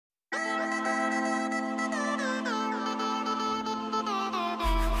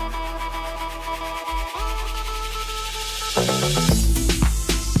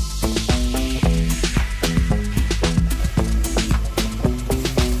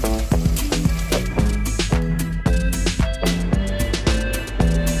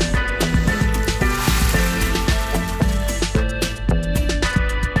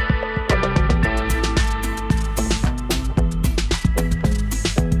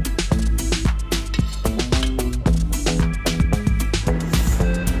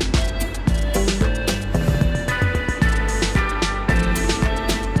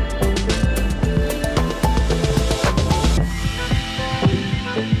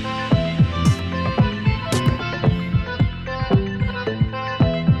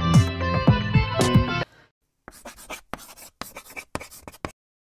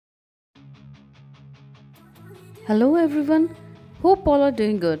Hello everyone, hope all are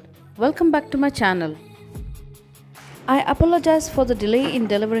doing good. Welcome back to my channel. I apologize for the delay in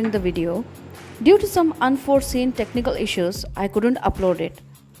delivering the video. Due to some unforeseen technical issues, I couldn't upload it.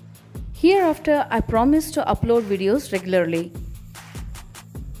 Hereafter, I promise to upload videos regularly.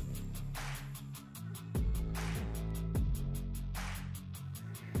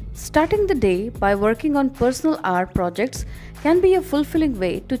 Starting the day by working on personal art projects can be a fulfilling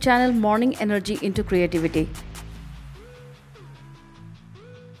way to channel morning energy into creativity.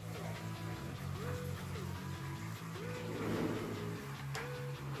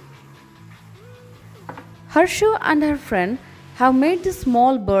 Harshu and her friend have made these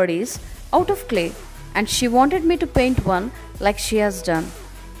small birdies out of clay and she wanted me to paint one like she has done.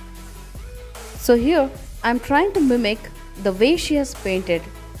 So here I am trying to mimic the way she has painted.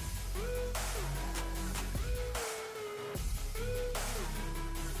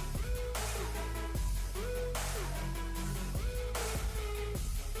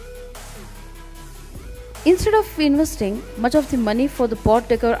 Instead of investing much of the money for the pot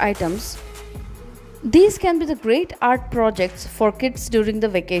decor items, these can be the great art projects for kids during the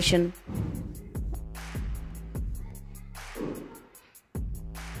vacation.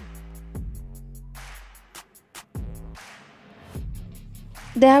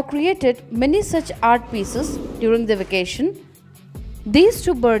 They have created many such art pieces during the vacation. These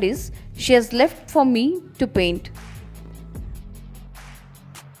two birdies she has left for me to paint.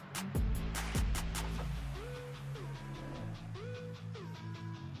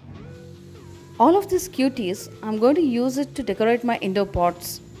 All of these cuties, I'm going to use it to decorate my indoor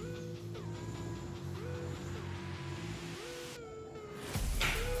pots.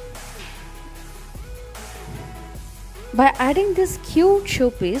 By adding this cute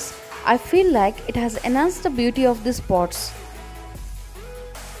showpiece, I feel like it has enhanced the beauty of these pots.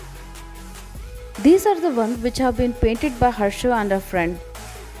 These are the ones which have been painted by Harsha and her friend.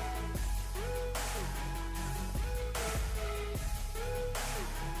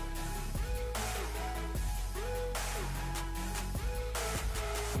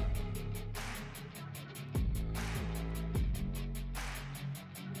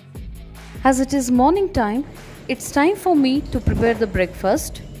 As it is morning time, it's time for me to prepare the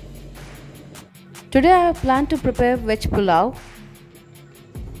breakfast. Today I have planned to prepare veg pulao.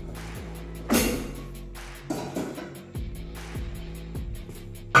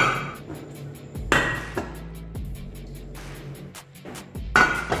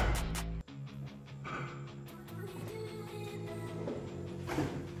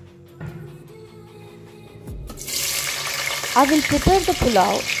 I will prepare the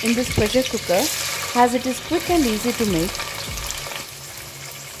pulao in this pressure cooker as it is quick and easy to make.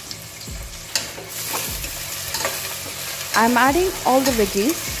 I am adding all the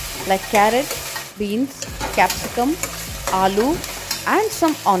veggies like carrot, beans, capsicum, aloo and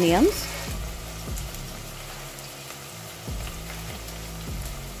some onions.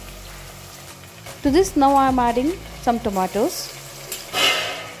 To this now I am adding some tomatoes.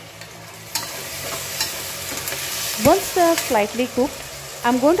 Once they are slightly cooked, I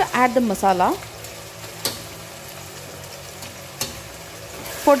am going to add the masala.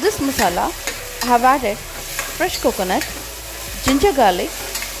 For this masala, I have added fresh coconut, ginger garlic,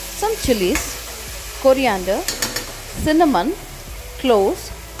 some chilies, coriander, cinnamon, cloves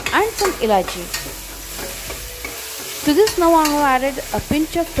and some elaichi. To this now I have added a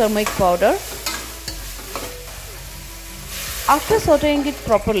pinch of turmeric powder. After sauteing it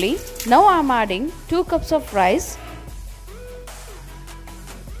properly, now I am adding 2 cups of rice.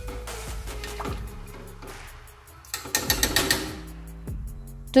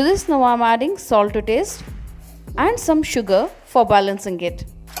 To this now I am adding salt to taste and some sugar for balancing it.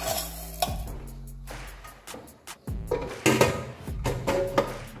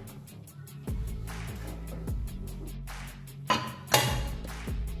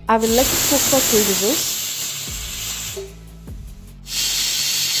 I will let it cook for 2 whistles.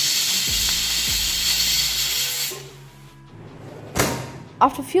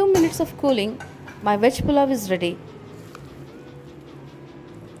 After few minutes of cooling, my veg pulav is ready.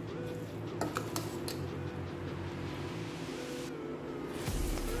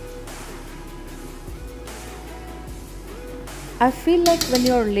 I feel like when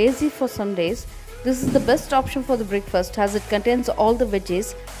you are lazy for some days, this is the best option for the breakfast as it contains all the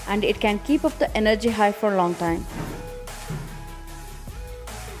veggies and it can keep up the energy high for a long time.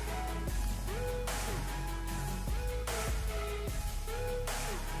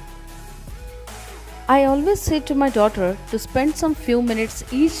 I always say to my daughter to spend some few minutes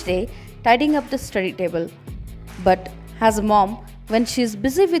each day tidying up the study table. But as a mom, when she is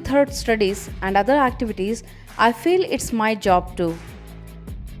busy with her studies and other activities, I feel it's my job too.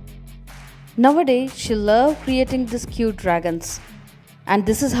 Nowadays, she loves creating these cute dragons. And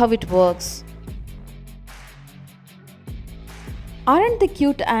this is how it works. Aren't they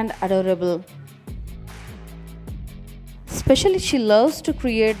cute and adorable? Especially she loves to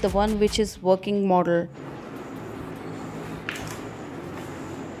create the one which is working model.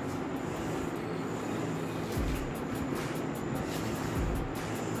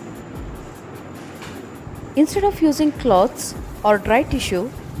 Instead of using cloths or dry tissue,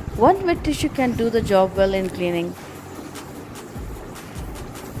 one wet tissue can do the job well in cleaning.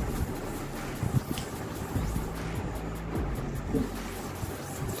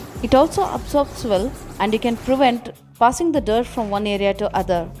 It also absorbs well and you can prevent passing the dirt from one area to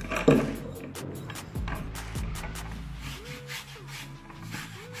other.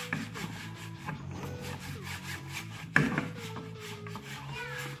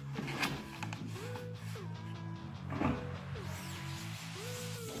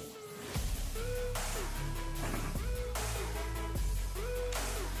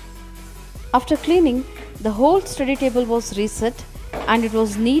 After cleaning, the whole study table was reset and it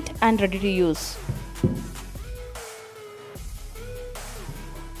was neat and ready to use.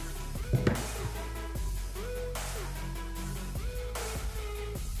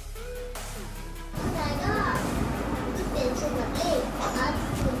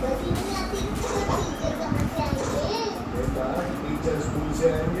 Teacher school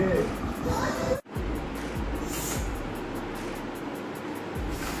से आएंगे।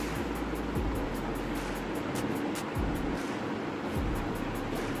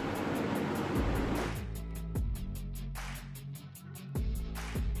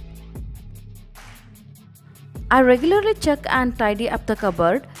 I regularly check and tidy up the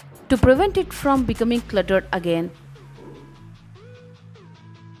cupboard to prevent it from becoming cluttered again.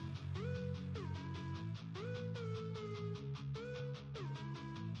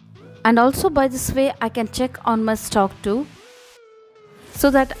 And also by this way I can check on my stock too,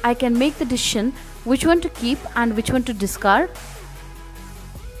 so that I can make the decision which one to keep and which one to discard.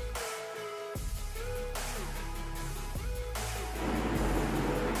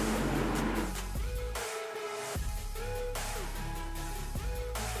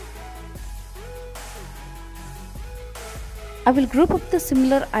 I will group up the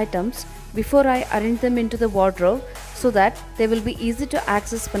similar items before I arrange them into the wardrobe so that they will be easy to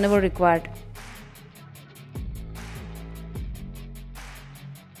access whenever required.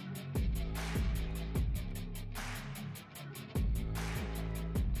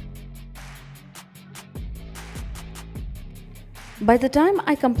 By the time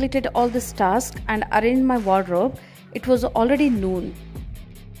I completed all this task and arranged my wardrobe, it was already noon.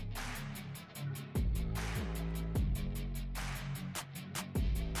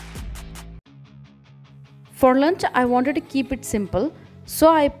 For lunch, I wanted to keep it simple, so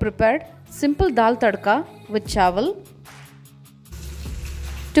I prepared simple dal tadka with chawal.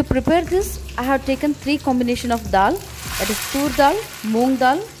 To prepare this, I have taken 3 combinations of dal, that is tur dal, moong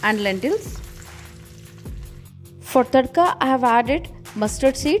dal and lentils. For tadka, I have added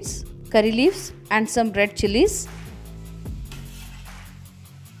mustard seeds, curry leaves and some red chilies.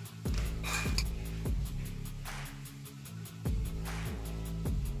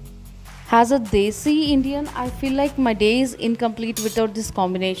 As a Desi Indian, I feel like my day is incomplete without this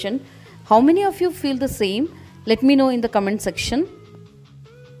combination. How many of you feel the same? Let me know in the comment section.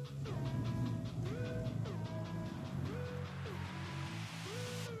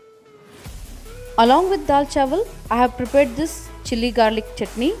 Along with dal chawal, I have prepared this chili garlic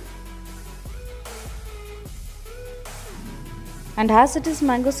chutney. And as it is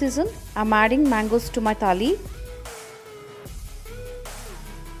mango season, I am adding mangoes to my thali.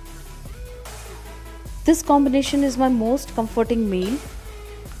 This combination is my most comforting meal.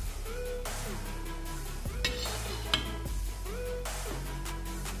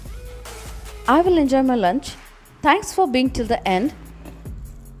 I will enjoy my lunch. Thanks for being till the end.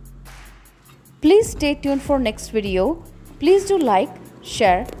 Please stay tuned for next video. Please do like,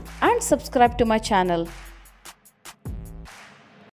 share and subscribe to my channel.